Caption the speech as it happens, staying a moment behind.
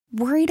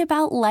Worried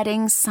about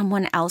letting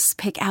someone else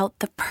pick out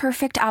the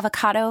perfect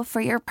avocado for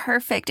your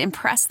perfect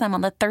impress them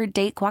on the third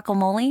date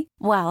guacamole?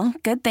 Well,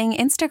 good thing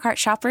Instacart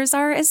shoppers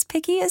are as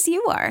picky as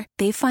you are.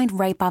 They find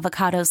ripe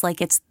avocados like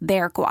it's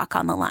their guac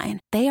on the line.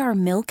 They are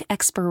milk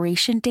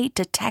expiration date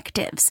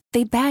detectives.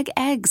 They bag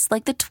eggs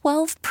like the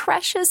 12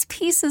 precious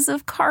pieces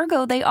of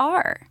cargo they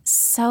are.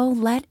 So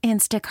let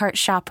Instacart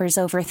shoppers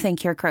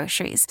overthink your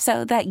groceries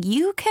so that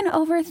you can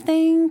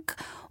overthink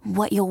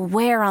what you'll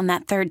wear on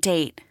that third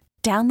date.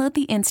 Download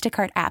the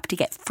Instacart app to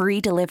get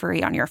free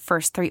delivery on your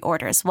first 3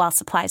 orders while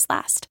supplies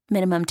last.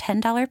 Minimum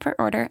 $10 per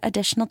order.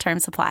 Additional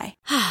terms apply.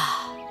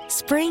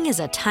 Spring is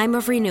a time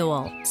of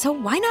renewal, so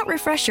why not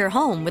refresh your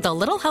home with a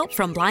little help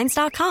from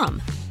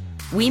Blinds.com?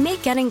 We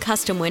make getting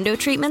custom window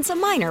treatments a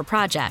minor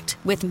project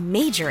with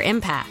major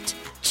impact.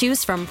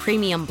 Choose from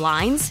premium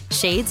blinds,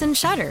 shades, and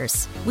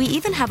shutters. We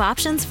even have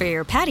options for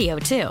your patio,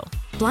 too.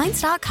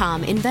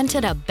 Blinds.com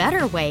invented a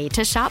better way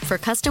to shop for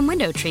custom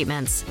window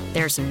treatments.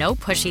 There's no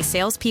pushy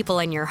salespeople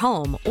in your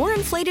home or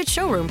inflated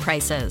showroom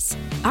prices.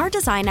 Our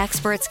design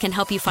experts can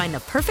help you find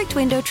the perfect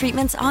window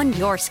treatments on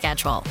your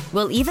schedule.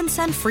 We'll even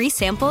send free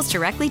samples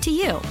directly to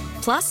you.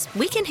 Plus,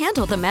 we can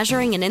handle the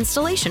measuring and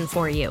installation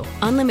for you.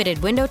 Unlimited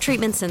window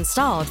treatments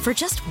installed for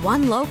just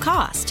one low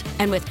cost.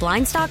 And with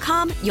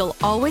Blinds.com, you'll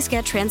always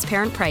get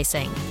transparent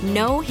pricing.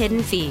 No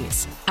hidden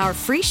fees. Our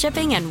free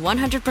shipping and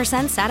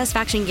 100%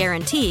 satisfaction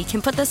guarantee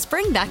can put the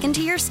spring back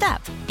into your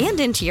step and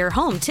into your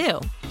home,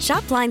 too.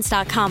 Shop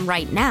Blinds.com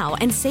right now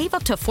and save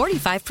up to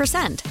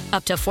 45%.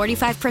 Up to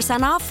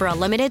 45% off for a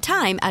limited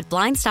time at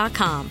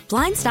Blinds.com.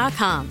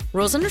 Blinds.com.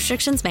 Rules and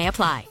restrictions may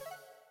apply.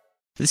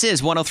 This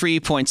is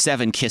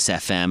 103.7 KISS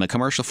FM, a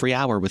commercial-free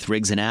hour with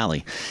Riggs and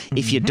Alley.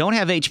 If you don't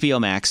have HBO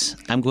Max,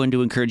 I'm going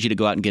to encourage you to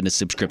go out and get a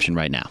subscription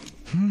right now.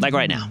 Like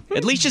right now.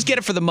 At least just get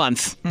it for the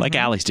month, like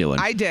Allie's doing.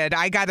 I did.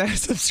 I got a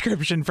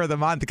subscription for the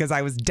month because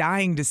I was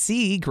dying to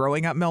see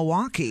Growing Up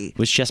Milwaukee.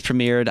 Which just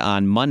premiered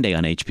on Monday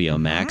on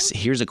HBO Max.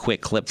 Here's a quick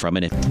clip from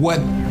it. What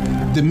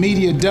the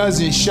media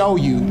doesn't show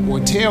you or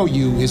tell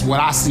you is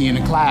what I see in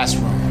the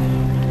classroom.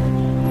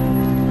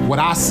 What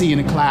I see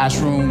in the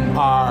classroom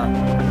are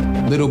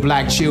little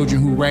black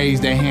children who raise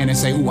their hand and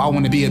say, "Ooh, I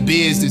want to be a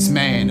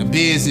businessman, a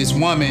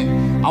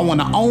businesswoman. I want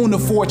to own a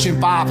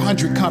Fortune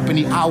 500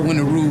 company. I want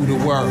to rule the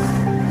world."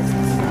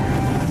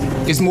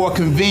 It's more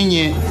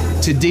convenient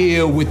to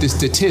deal with the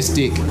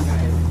statistic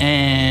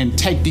and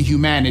take the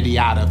humanity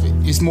out of it.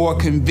 It's more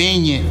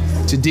convenient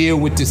to deal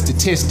with the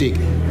statistic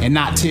and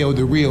not tell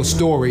the real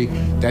story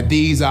that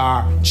these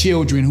are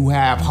children who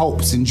have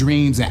hopes and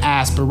dreams and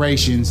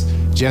aspirations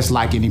just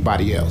like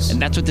anybody else. And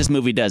that's what this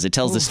movie does. It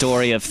tells the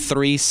story of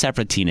 3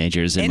 separate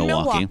teenagers in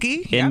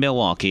Milwaukee. In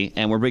Milwaukee.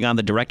 And we're bringing on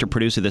the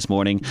director-producer this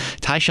morning,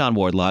 Tyshawn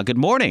Wardlaw. Good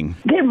morning.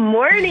 Good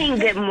morning.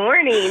 Good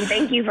morning.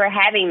 Thank you for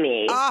having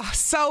me. Oh,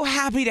 so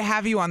happy to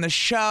have you on the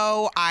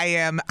show.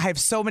 I have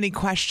so many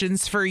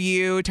questions for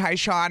you,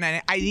 Tyshawn,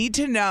 and I need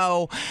to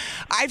know.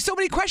 I have so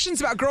many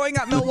questions about Growing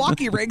Up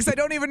Milwaukee, Riggs. I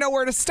don't even know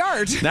where to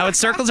start. Now, it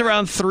circles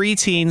around 3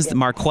 teens,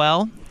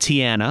 Marquel,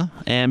 Tiana,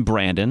 and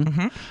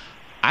Brandon.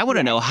 I want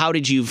to know, how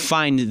did you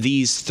find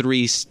these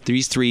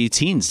three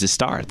teens to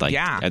start? Like,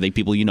 are they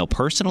people you know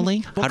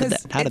personally? Well, how did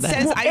that happen?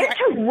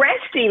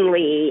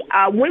 Interestingly,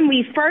 when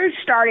we first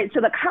started,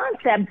 so the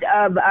concept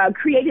of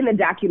creating the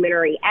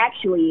documentary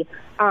actually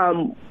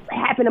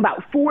happened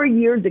about 4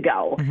 years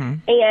ago.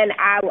 And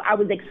I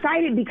was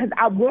excited because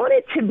I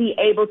wanted to be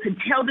able to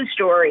tell the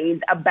stories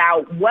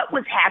about what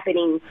was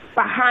happening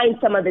behind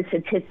some of the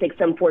statistics,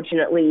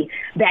 unfortunately,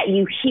 that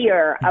you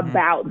hear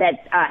about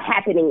that's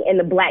happening in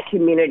the Black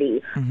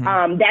community.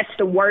 That's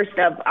the worst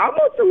of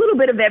almost a little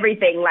bit of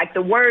everything, like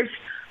the worst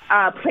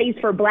place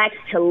for Blacks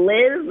to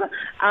live.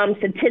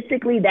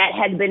 Statistically, that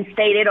has been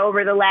stated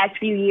over the last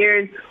few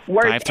years.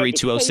 Worse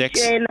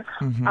 53206.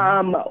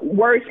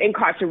 Worse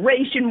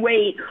incarceration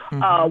rate,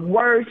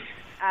 worse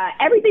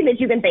everything that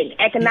you can think,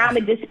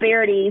 economic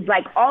disparities,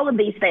 like all of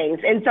these things.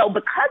 And so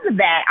because of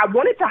that, I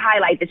wanted to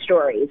highlight the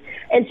stories.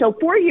 And so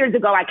 4 years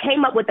ago, I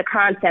came up with the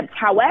concept.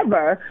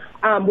 However,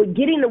 with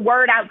getting the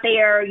word out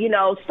there,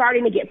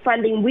 starting to get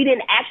funding, we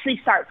didn't actually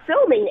start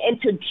filming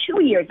until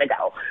 2 years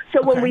ago.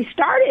 So when we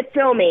started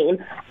filming,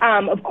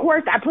 of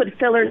course, I put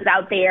fillers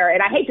out there,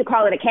 and I hate to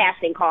call it a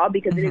casting call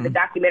because it is a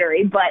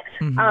documentary, but,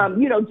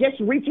 just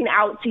reaching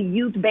out to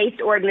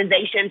youth-based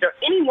organizations or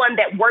anyone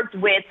that worked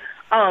with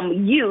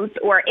youth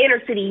or inner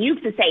city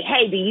youth to say,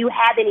 hey, do you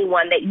have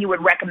anyone that you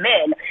would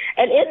recommend?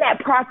 And in that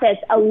process,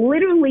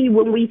 literally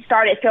when we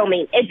started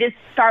filming, it just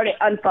started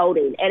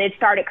unfolding and it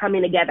started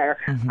coming together.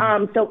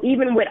 So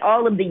even with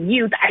all of the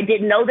youth, I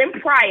didn't know them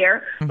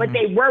prior, but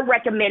they were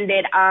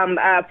recommended.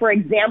 For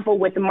example,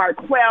 with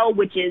Marquel,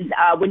 which is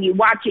when you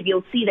watch it,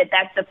 you'll see that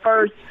that's the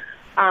first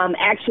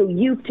actual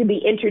youth to be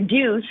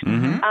introduced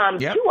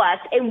to us,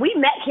 and we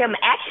met him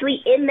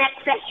actually in that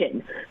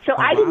session. So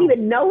I didn't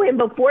even know him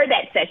before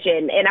that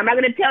session, and I'm not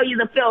going to tell you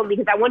the film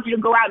because I want you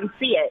to go out and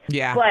see it.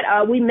 Yeah.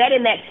 But we met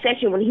in that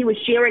session when he was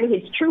sharing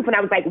his truth, and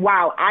I was like,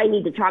 wow, I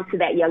need to talk to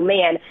that young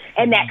man,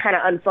 and that kind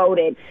of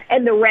unfolded.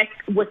 And the rest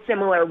was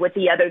similar with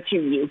the other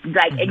two youth.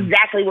 Like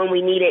exactly when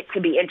we needed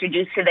to be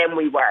introduced to them,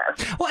 we were.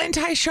 Well, and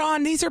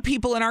Tyshawn, these are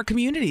people in our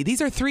community.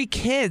 These are 3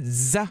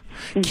 kids.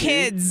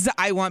 Kids,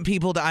 I want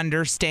people to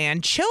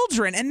understand,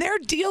 children, and they're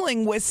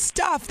dealing with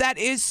stuff that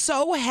is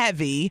so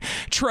heavy,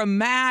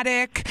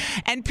 traumatic,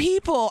 and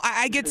people,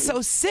 I get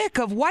so sick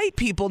of white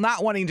people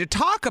not wanting to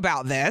talk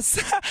about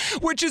this,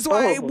 which is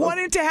why I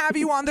wanted to have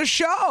you on the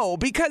show,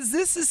 because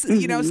this is,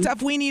 you know,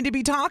 stuff we need to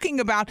be talking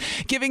about,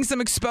 giving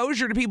some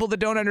exposure to people that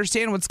don't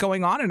understand what's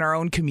going on in our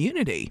own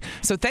community.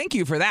 So thank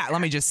you for that.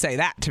 Let me just say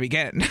that to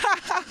begin.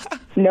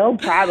 No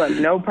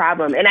problem, no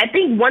problem. And I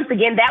think, once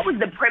again, that was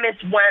the premise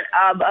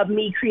of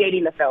me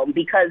creating the film,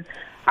 because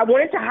I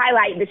wanted to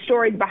highlight the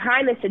stories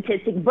behind the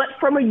statistics, but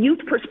from a youth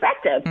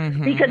perspective,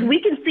 because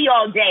we can see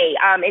all day,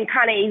 and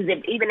kind of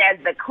even as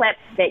the clip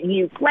that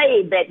you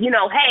played, that, you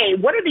know, hey,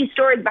 what are these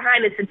stories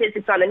behind the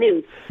statistics on the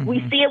news?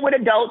 We see it with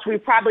adults.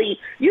 We've probably,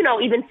 you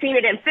know, even seen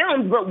it in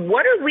films, but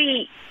what are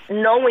we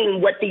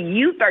knowing what the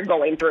youth are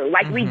going through?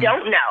 Like, we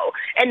don't know.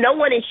 And no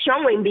one is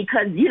showing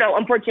because, you know,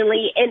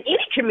 unfortunately, in any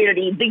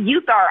community, the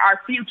youth are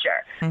our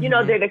future. You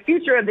know, they're the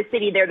future of the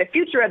city. They're the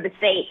future of the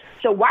state.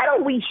 So why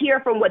don't we hear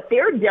from what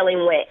they're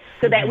dealing with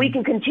so that we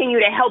can continue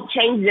to help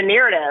change the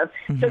narrative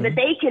so that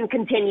they can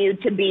continue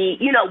to be,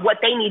 you know, what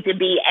they need to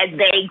be as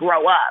they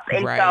grow up.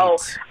 And so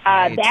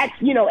that's,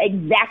 you know,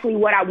 exactly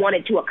what I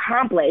wanted to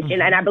accomplish.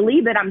 And I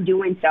believe that I'm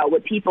doing so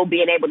with people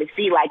being able to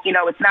see, like, you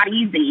know, it's not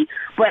easy,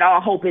 but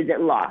all hope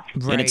isn't lost.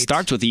 Right. And it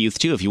starts with the youth,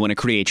 too. If you want to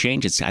create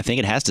change, I think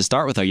it has to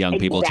start with our young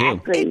people, too.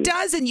 It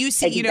does. And you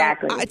see, you know,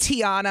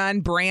 Tiana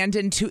and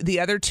Brandon, the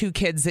other 2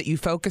 kids that you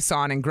focus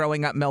on in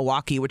Growing Up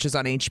Milwaukee, which is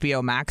on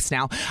HBO Max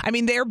now. I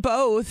mean, they were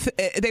both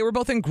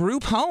in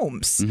group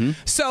homes.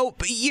 So,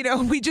 you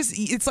know,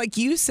 it's like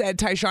you said,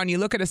 Tyshawn, you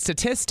look at a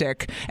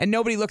statistic and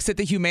nobody looks at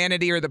the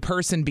humanity or the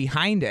person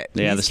behind it.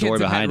 Yeah, the story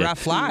behind it.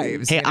 Rough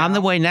lives. Hey, on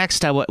the way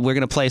next, we're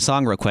going to play a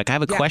song real quick. I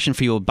have a question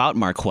for you about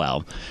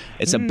Marquel.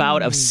 It's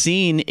about a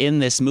scene in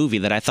this movie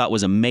that I thought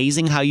was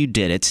amazing how you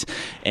did it,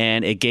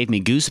 and it gave me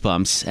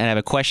goosebumps, and I have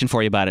a question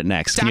for you about it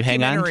next. Can you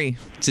hang on?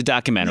 It's a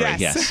documentary,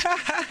 yes.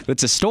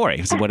 It's a story.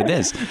 It's what it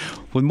is.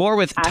 With more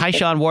with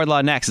Tyshawn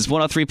Wardlaw next. It's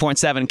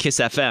 103.7 KISS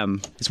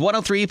FM. It's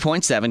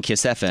 103.7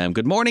 KISS FM.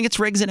 Good morning. It's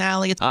Riggs and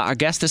Alley. Our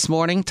guest this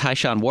morning,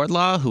 Tyshawn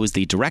Wardlaw, who is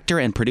the director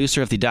and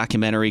producer of the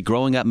documentary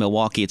Growing Up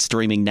Milwaukee. It's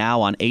streaming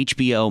now on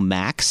HBO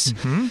Max.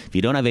 If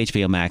you don't have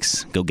HBO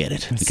Max, go get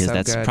it, because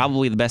that's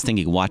probably the best thing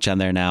you can watch on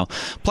there now.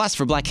 Plus,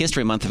 for Black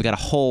History Month, we've got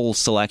a whole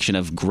selection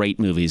of great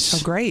movies. Oh,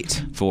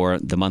 great. For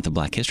the month of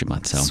Black History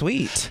Month. So,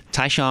 sweet.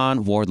 Tyshawn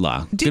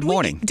Wardlaw. Good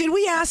morning. Did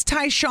we ask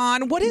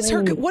Tyshawn, what is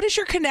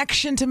your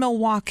connection to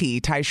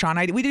Milwaukee, Tyshawn?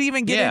 We didn't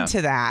even get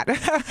into that.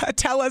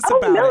 Tell us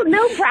about it.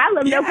 No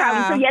problem. No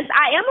problem. So, yes,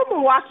 I am a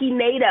Milwaukee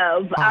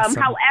native.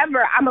 Awesome.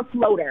 However, I'm a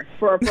floater,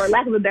 for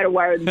lack of a better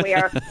word,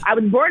 where I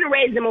was born and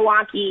raised in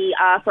Milwaukee.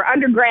 For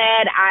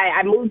undergrad,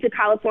 I moved to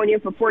California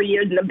for 4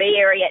 years in the Bay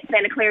Area at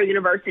Santa Clara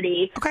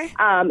University. Okay.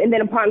 And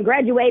then upon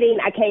graduating,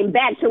 I came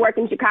back to work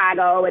in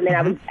Chicago, and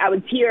then I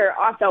was here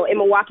also in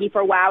Milwaukee for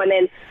a while, and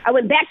then I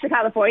went back to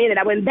California, and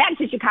then I went back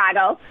to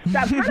Chicago. So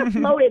I've kind of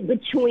floated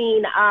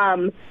between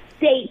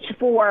states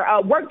for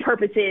work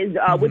purposes,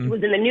 which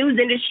was in the news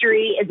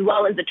industry as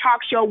well as the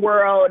talk show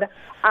world.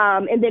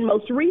 And then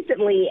most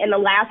recently, in the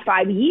last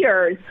 5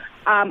 years,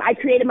 I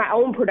created my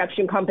own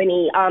production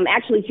company,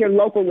 actually here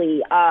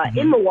locally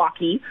in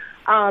Milwaukee,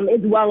 as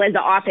well as an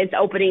office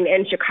opening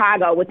in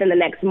Chicago within the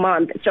next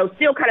month. So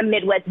still kind of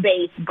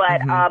Midwest-based,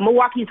 but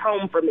Milwaukee's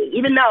home for me.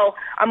 Even though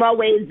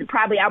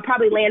I'll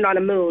probably land on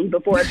the moon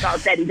before it's all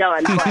said and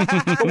done,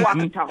 but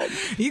Milwaukee's home.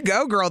 You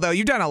go, girl, though.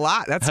 You've done a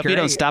lot. That's great. great. You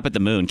don't stop at the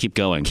moon. Keep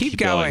going. Keep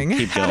going.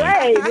 Keep going.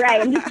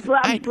 Right. I'm just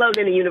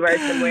floating in the universe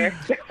somewhere.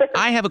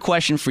 I have a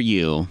question for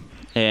you.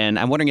 And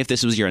I'm wondering if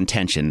this was your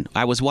intention.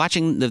 I was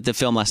watching the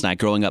film last night,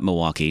 Growing Up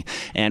Milwaukee,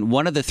 and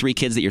one of the 3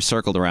 kids that you're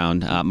circled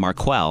around,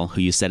 Marquel, who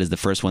you said is the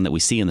first one that we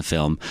see in the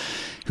film,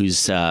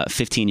 who's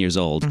 15 years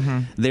old.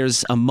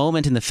 There's a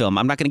moment in the film,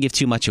 I'm not going to give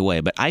too much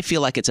away, but I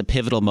feel like it's a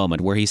pivotal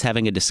moment where he's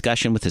having a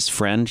discussion with his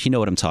friend. You know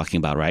what I'm talking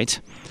about, right?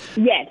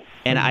 Yes.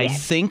 And I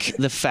think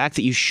the fact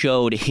that you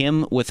showed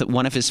him with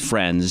one of his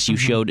friends, you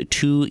showed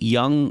 2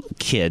 young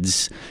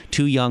kids,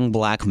 2 young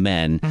black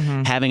men,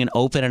 having an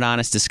open and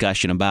honest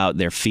discussion about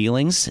their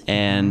feelings.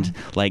 And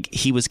like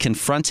he was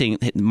confronting,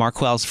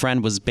 Marquel's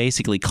friend was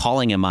basically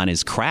calling him on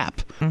his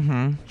crap.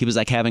 He was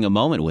like having a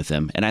moment with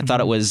him. And I thought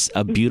it was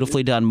a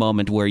beautifully done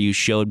moment where you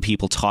showed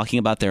people talking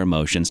about their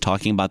emotions,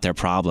 talking about their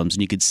problems.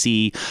 And you could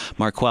see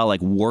Marquel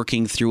like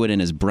working through it in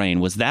his brain.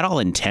 Was that all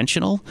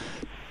intentional?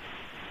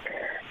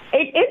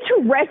 It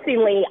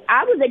Interestingly,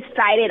 I was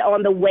excited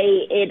on the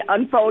way it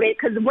unfolded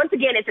because, once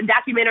again, it's a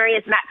documentary.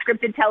 It's not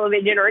scripted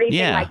television or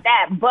anything like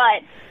that.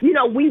 But,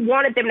 we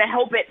wanted them to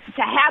help it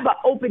to have an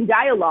open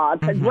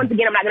dialogue because, once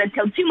again, I'm not going to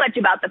tell too much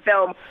about the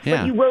film,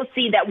 but you will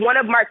see that one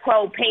of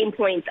Marquo's pain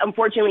points,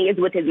 unfortunately, is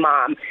with his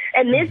mom.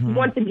 And this,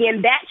 once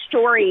again, that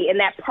story and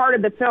that part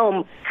of the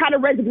film kind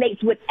of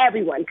resonates with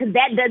everyone because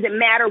that doesn't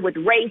matter with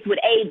race, with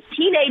age.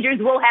 Teenagers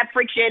will have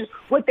friction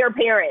with their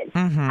parents.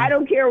 I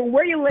don't care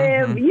where you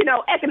live,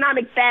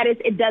 economic status,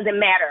 it doesn't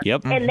matter.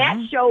 Yep. And that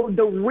showed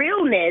the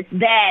realness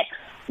that,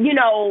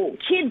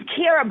 kids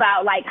care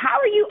about, like, how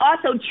are you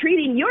also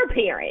treating your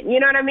parent? You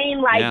know what I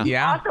mean? Like, you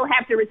also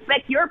have to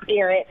respect your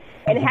parent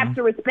and have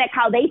to respect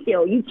how they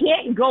feel. You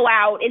can't go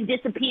out and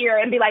disappear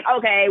and be like,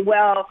 okay,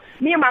 well,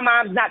 me and my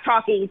mom's not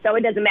talking, so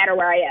it doesn't matter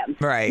where I am.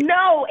 Right.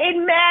 No,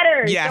 it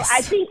matters. Yes. So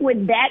I think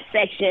with that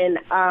section,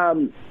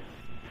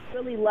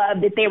 really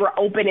loved that they were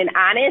open and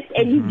honest,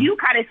 and you do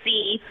kind of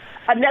see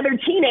another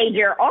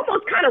teenager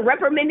almost kind of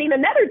reprimanding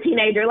another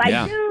teenager,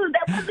 like, dude,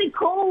 that wasn't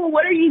cool.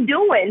 What are you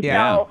doing?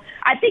 Yeah. So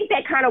I think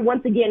that kind of,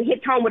 once again,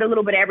 hits home with a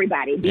little bit of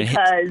everybody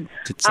because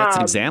it sets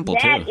an example,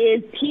 that too.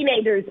 is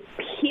teenagers,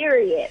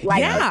 period.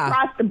 Like,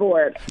 across the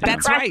board.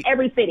 That's across right.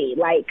 every city.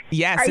 Like,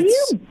 yes, are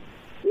you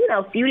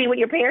feuding with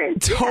your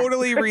parents?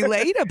 Totally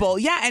relatable.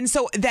 Yeah, and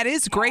so that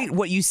is great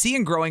what you see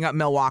in Growing Up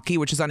Milwaukee,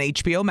 which is on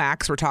HBO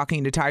Max. We're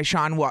talking to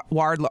Tyshawn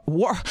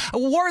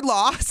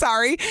Wardlaw.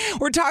 Sorry.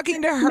 We're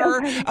talking to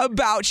her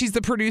about, she's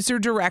the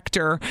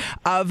producer-director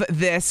of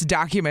this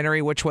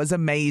documentary, which was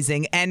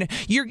amazing. And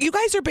you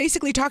guys are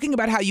basically talking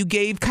about how you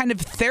gave kind of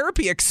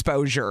therapy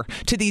exposure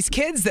to these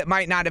kids that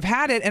might not have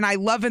had it. And I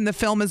love in the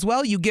film as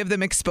well, you give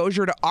them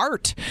exposure to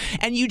art.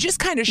 And you just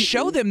kind of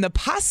show them the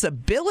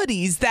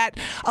possibilities that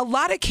a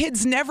lot of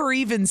kids never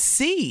even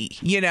see,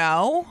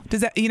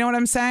 Does that, you know what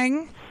I'm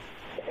saying?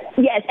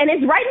 Yes, and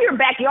it's right in your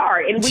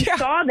backyard. And we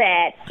saw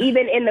that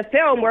even in the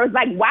film where it's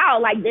like, wow,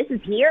 like, this is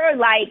here.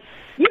 Like,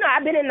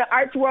 I've been in the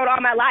arts world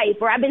all my life,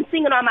 or I've been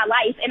singing all my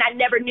life, and I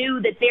never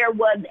knew that there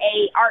was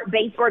a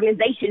art-based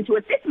organization to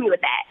assist me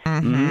with that.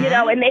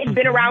 And they've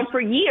been around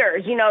for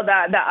years.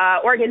 The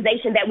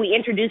organization that we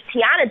introduced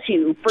Tiana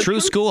to. For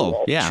True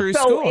School. Yeah. True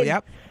School,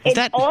 yep. It's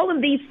all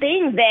of these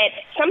things that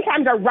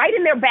sometimes are right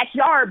in their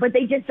backyard, but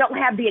they just don't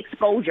have the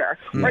exposure,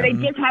 or they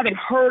just haven't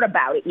heard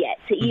about it yet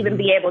to even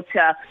be able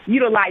to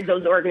utilize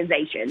those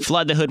organizations.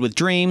 Flood the Hood with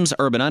Dreams,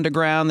 Urban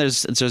Underground.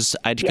 There's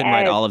I couldn't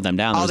write all of them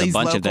down. All There's a these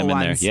bunch of them local in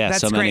there. ones. Yeah,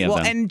 That's so many great. of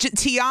them. And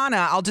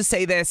Tiana, I'll just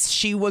say this.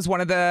 She was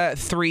one of the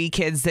 3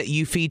 kids that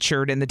you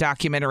featured in the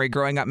documentary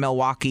Growing Up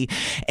Milwaukee.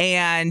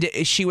 And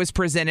she was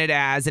presented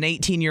as an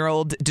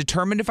 18-year-old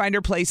determined to find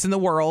her place in the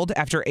world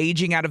after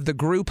aging out of the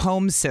group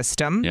home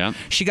system. Yeah.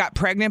 She got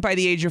pregnant by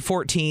the age of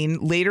 14,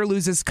 later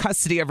loses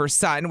custody of her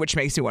son, which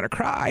makes me want to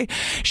cry.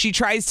 She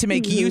tries to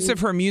make use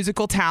of her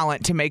musical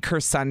talent to make her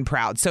son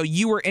proud. So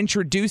you were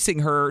introducing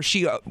her.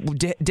 She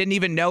didn't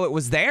even know it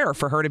was there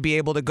for her to be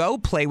able to go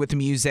play with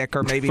music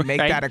or maybe make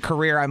that a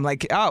career. I'm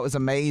like, oh, it was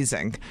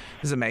amazing.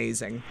 It was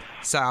amazing.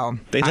 So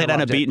they hit on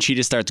a beat and she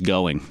just starts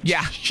going.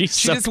 Yeah. she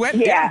just went.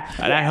 Yeah.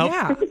 And I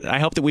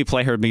hope that we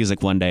play her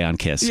music one day on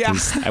Kiss. Yeah.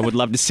 I would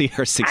love to see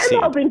her succeed.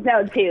 I'm hoping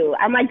so too.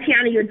 I'm like,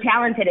 Tiana, you're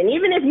talented. And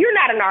even if you're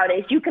not an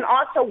artist, you can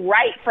also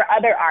write for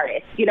other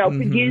artists,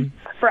 produce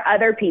for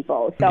other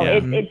people. So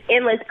it's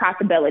endless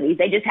possibilities.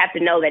 They just have to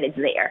know that it's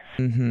there.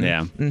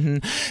 Yeah.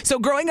 So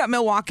Growing Up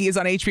Milwaukee is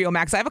on HBO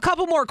Max. I have a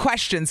couple more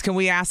questions. Can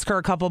we ask her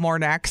a couple more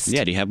next?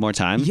 Yeah. Do you have more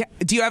time? Yeah.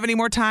 Do you have any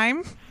more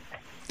time?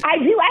 I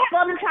do. I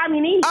have all the time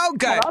you need. Oh,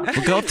 good. Well,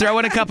 go throw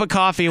in a cup of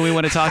coffee and we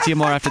want to talk to you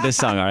more after this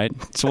song, all right?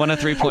 It's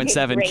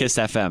 103.7 Okay, Kiss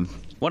FM.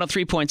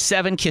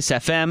 103.7 Kiss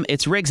FM.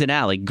 It's Riggs and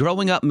Alley.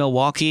 Growing Up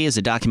Milwaukee is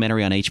a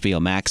documentary on HBO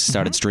Max.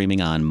 Started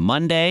streaming on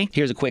Monday.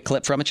 Here's a quick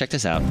clip from it. Check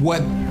this out. What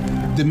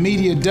the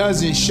media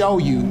doesn't show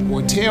you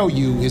or tell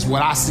you is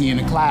what I see in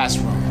the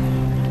classroom.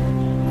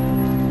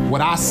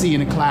 What I see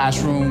in the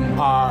classroom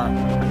are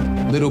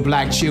little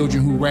black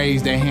children who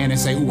raise their hand and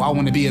say, ooh, I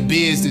want to be a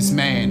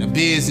businessman, a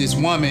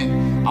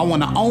businesswoman. I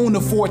want to own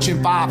the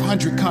Fortune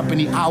 500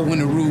 company. I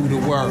want to rule the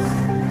world.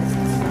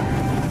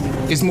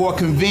 It's more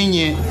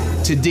convenient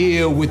to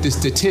deal with the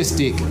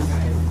statistic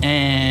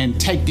and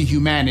take the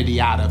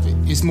humanity out of it.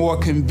 It's more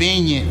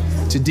convenient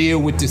to deal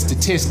with the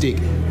statistic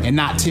and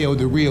not tell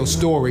the real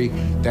story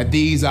that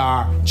these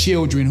are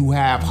children who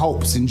have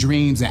hopes and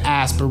dreams and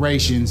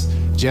aspirations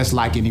just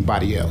like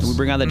anybody else. We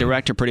bring on the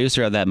director,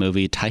 producer of that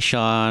movie,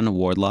 Tyshawn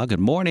Wardlaw.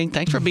 Good morning.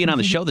 Thanks for being on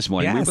the show this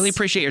morning. Yes. We really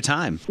appreciate your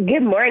time.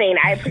 Good morning.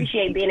 I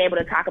appreciate being able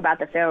to talk about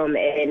the film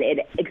and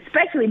it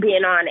especially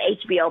being on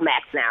HBO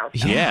Max now.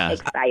 So Yeah. I'm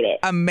excited.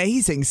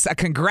 Amazing. So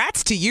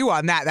congrats to you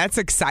on that. That's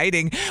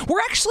exciting. We're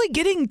actually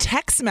getting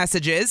text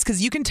messages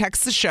because you can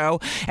text the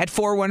show at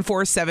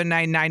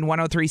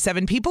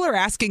 414-799-1037. People are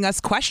asking us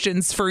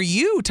questions for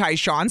you,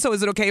 Tyshawn. So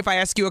is it okay if I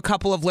ask you a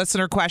couple of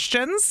listener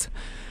questions?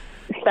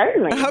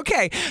 Certainly.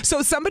 Okay.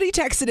 So somebody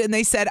texted and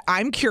they said,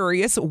 I'm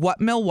curious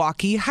what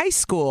Milwaukee high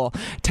school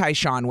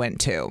Tyshawn went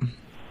to.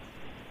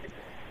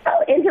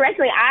 Oh, interesting.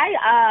 interestingly,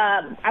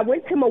 I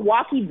went to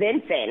Milwaukee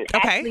Vincent.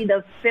 Okay. Actually,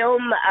 the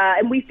film,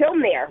 and we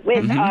filmed there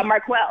with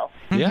Marquel.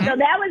 Yeah. So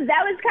that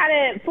was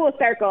kind of full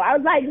circle. I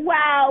was like,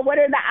 wow, what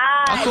are the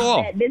odds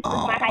cool. that this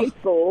was my high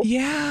school?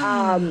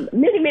 Yeah.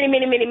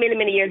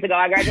 Many years ago,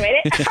 I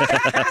graduated.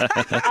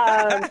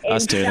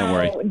 Us too, don't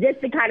worry.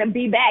 Just to kind of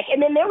be back. And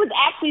then there was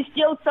actually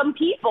still some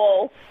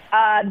people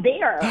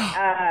there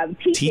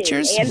teaching.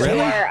 Teachers? And Really?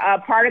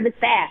 were part of the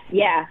staff.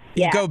 Yeah.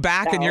 You yeah. go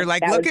back and So you're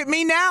like, that look was- at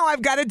me now.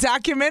 I've got a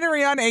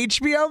documentary on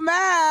HBO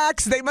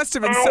Max. They must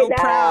have been I so know.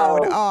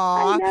 proud. I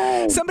Aw.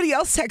 know. Somebody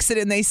else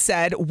texted and they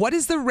said, what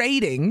is the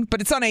rating?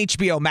 But it's on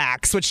HBO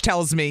Max, which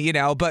tells me,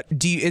 but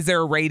is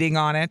there a rating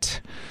on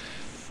it?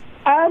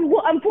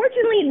 Well,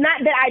 unfortunately,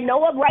 not that I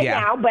know of right Yeah.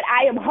 now, but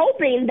I am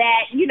hoping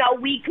that,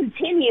 we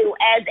continue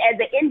as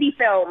an indie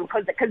film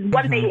because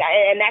one thing,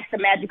 and that's the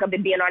magic of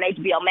it being on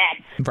HBO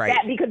Max. Right.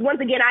 That because once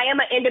again, I am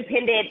an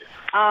independent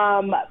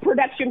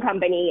production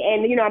company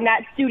and, I'm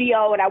not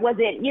studio and I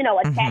wasn't,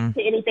 attached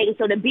to anything.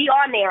 So to be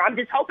on there, I'm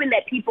just hoping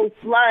that people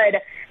flood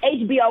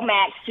HBO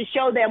Max to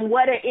show them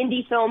what an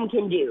indie film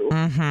can do.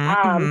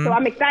 So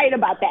I'm excited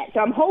about that.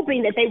 So I'm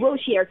hoping that they will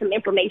share some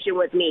information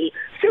with me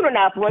soon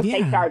enough once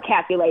they start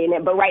calculating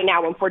it. But right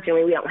now,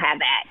 unfortunately, we don't have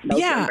those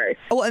numbers.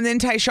 Well, and then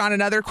Tyshawn,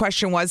 another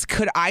question was,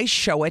 could I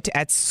show it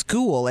at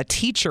school? A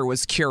teacher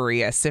was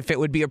curious if it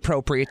would be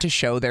appropriate to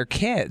show their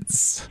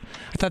kids.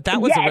 I thought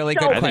that was a really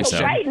good think question.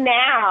 so. Right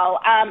now,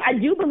 I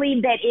do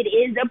believe that it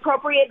is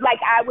appropriate. Like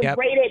I would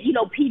rate it,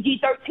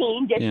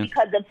 PG-13 just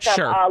because of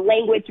some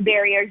language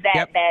barriers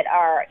that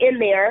are in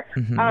there.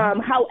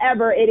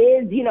 However, it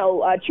is,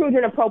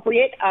 children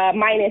appropriate,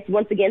 minus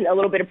once again a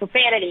little bit of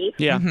profanity.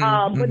 Yeah.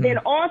 But then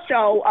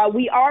also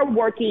we are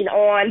working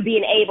on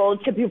being able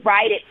to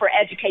provide it for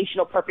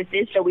educational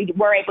purposes. So we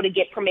were able to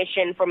get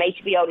permission from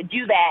HBO to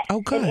do that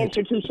in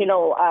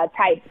institutional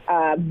type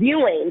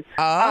viewings.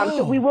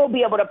 So we will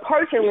be able to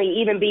personally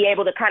even be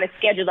able to kind of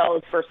schedule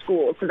those for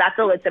schools because I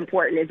feel it's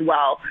important as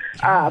well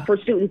for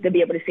students to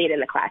be able to see it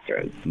in the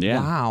classroom. Yeah.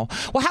 Wow.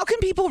 Well, how can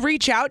people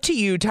reach out to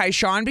you,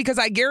 Tyshawn? Because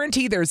I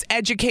guarantee there's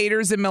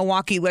educators in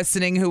Milwaukee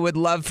listening who would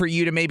love for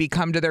you to maybe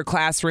come to their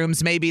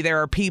classrooms. Maybe there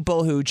are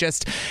people who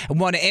just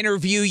want to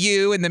interview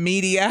you in the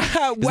media.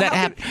 Does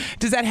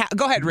that happen?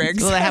 Go ahead,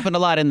 Riggs. Well, that happened a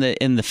lot in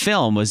the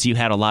film. Was you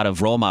had a lot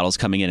of role models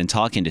coming in and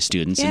talking to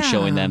students and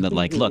showing them that,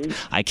 like, look,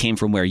 I came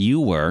from where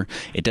you were.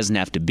 It doesn't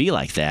have to be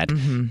like that.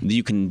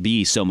 You can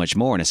be so much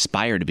more and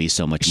aspire to be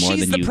so much more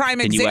She's than the prime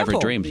you ever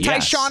example. dreamed.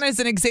 Yes. Tyshawn is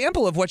an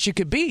example of what you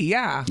could be.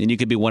 Yeah. And you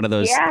could be one of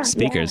those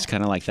speakers,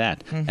 kind of like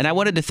that. And I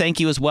wanted to thank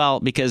you as well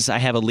because I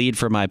have a lead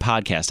for my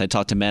podcast. I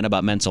talk to men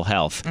about mental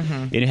health.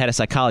 And you had a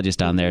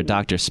psychologist on there,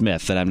 Dr.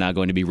 Smith, that I'm now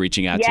going to be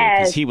reaching out to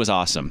because he was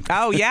awesome.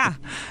 Oh, yeah.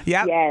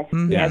 Yep.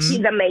 Yes,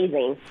 he's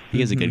amazing.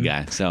 He is a good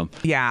guy. So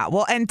yeah.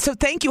 Well, and so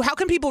thank you. How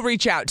can people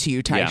reach out to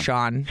you,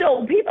 Tyshawn?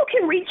 So people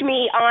can reach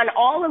me on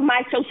all of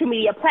my social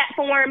media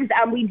platforms.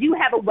 We do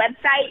have a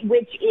website,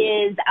 which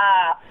is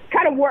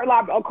kind of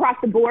Wortlaw across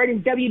the board. Is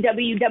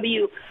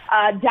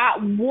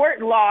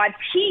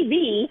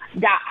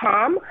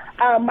www.wortlawtv.com.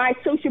 My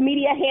social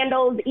media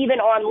handles, even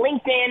on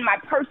LinkedIn, my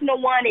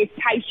personal one is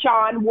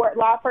Tyshawn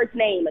Wortlaw, first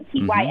name,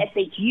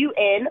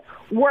 Tyshun,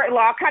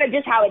 Wortlaw, kind of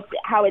just how it's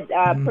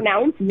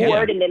pronounced,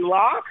 Word and then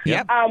Law.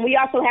 Yep. We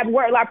also have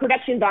Wortlaw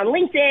Productions on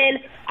LinkedIn.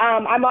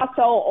 I'm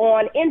also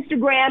on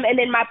Instagram, and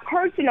then my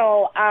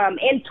personal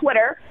and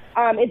Twitter.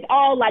 It's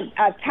all like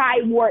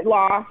Ty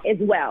Wortlaw as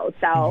well.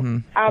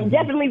 So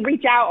definitely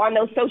reach out on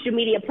those social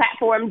media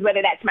platforms, whether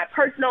that's my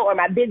personal or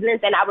my business,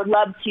 and I would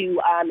love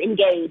to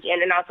engage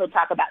and also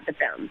talk about the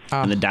film.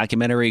 and the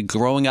documentary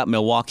Growing Up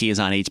Milwaukee is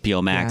on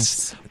HBO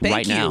Max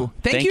right now.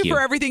 Thank you for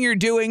everything you're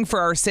doing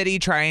for our city,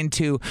 trying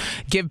to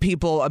give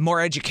people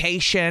more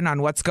education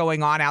on what's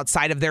going on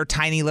outside of their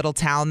tiny little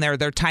town, their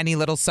tiny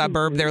little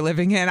suburb they're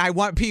living in. I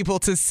want people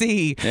to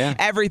see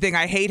everything.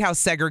 I hate how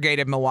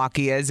segregated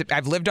Milwaukee is.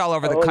 I've lived all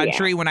over the country.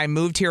 When I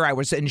moved here, I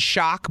was in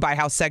shock by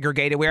how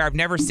segregated we are. I've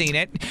never seen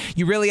it.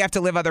 You really have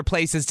to live other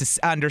places to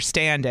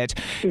understand it.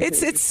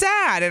 It's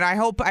sad, and I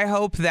hope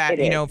that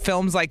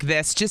films like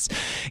this just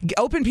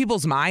open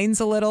people's minds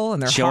a little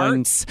and their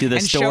hearts. The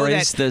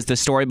stories, the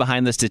story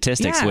behind the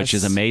statistics, which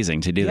is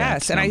amazing to do that.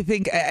 Yes, and I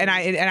think, and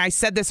I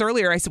said this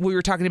earlier. We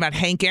were talking about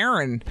Hank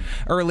Aaron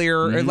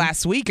earlier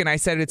last week, and I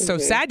said it's so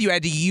sad you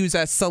had to use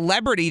a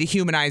celebrity to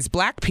humanize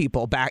black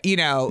people back,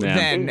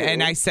 then.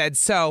 And I said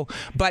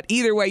but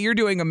either way, you're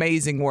doing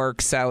amazing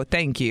work. So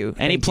thank you.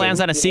 Any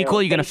plans on a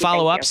sequel? You're going to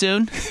follow up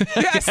soon?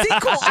 Yeah, a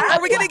sequel.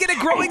 Are we going to get a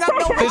Growing Up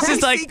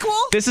Milwaukee sequel?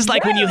 This is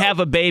like when you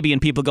have a baby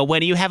and people go,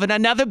 "When are you having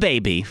another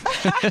baby?"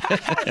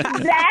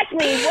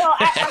 Exactly. Well,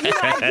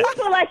 I do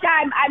feel like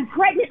I'm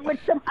pregnant with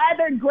some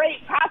other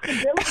great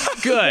possibilities.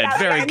 Good,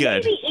 very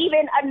good. Maybe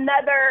even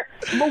another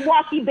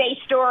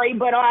Milwaukee-based story,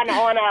 but on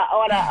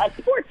a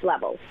sports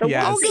level. So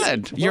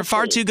good. You're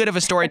far too good of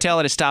a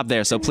storyteller to stop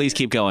there, so please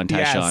keep going,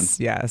 Tyshawn.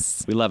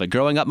 Yes. We love it.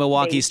 Growing Up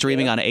Milwaukee,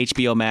 streaming on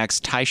HBO Max,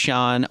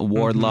 Tyshawn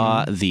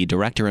Wardlaw, the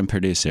director and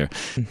producer.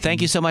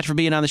 Thank you so much for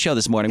being on the show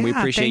this morning. We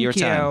appreciate your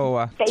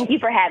time. Thank you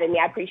for having me.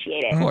 I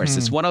appreciate it. Of course.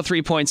 It's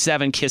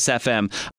 103.7 KISS FM.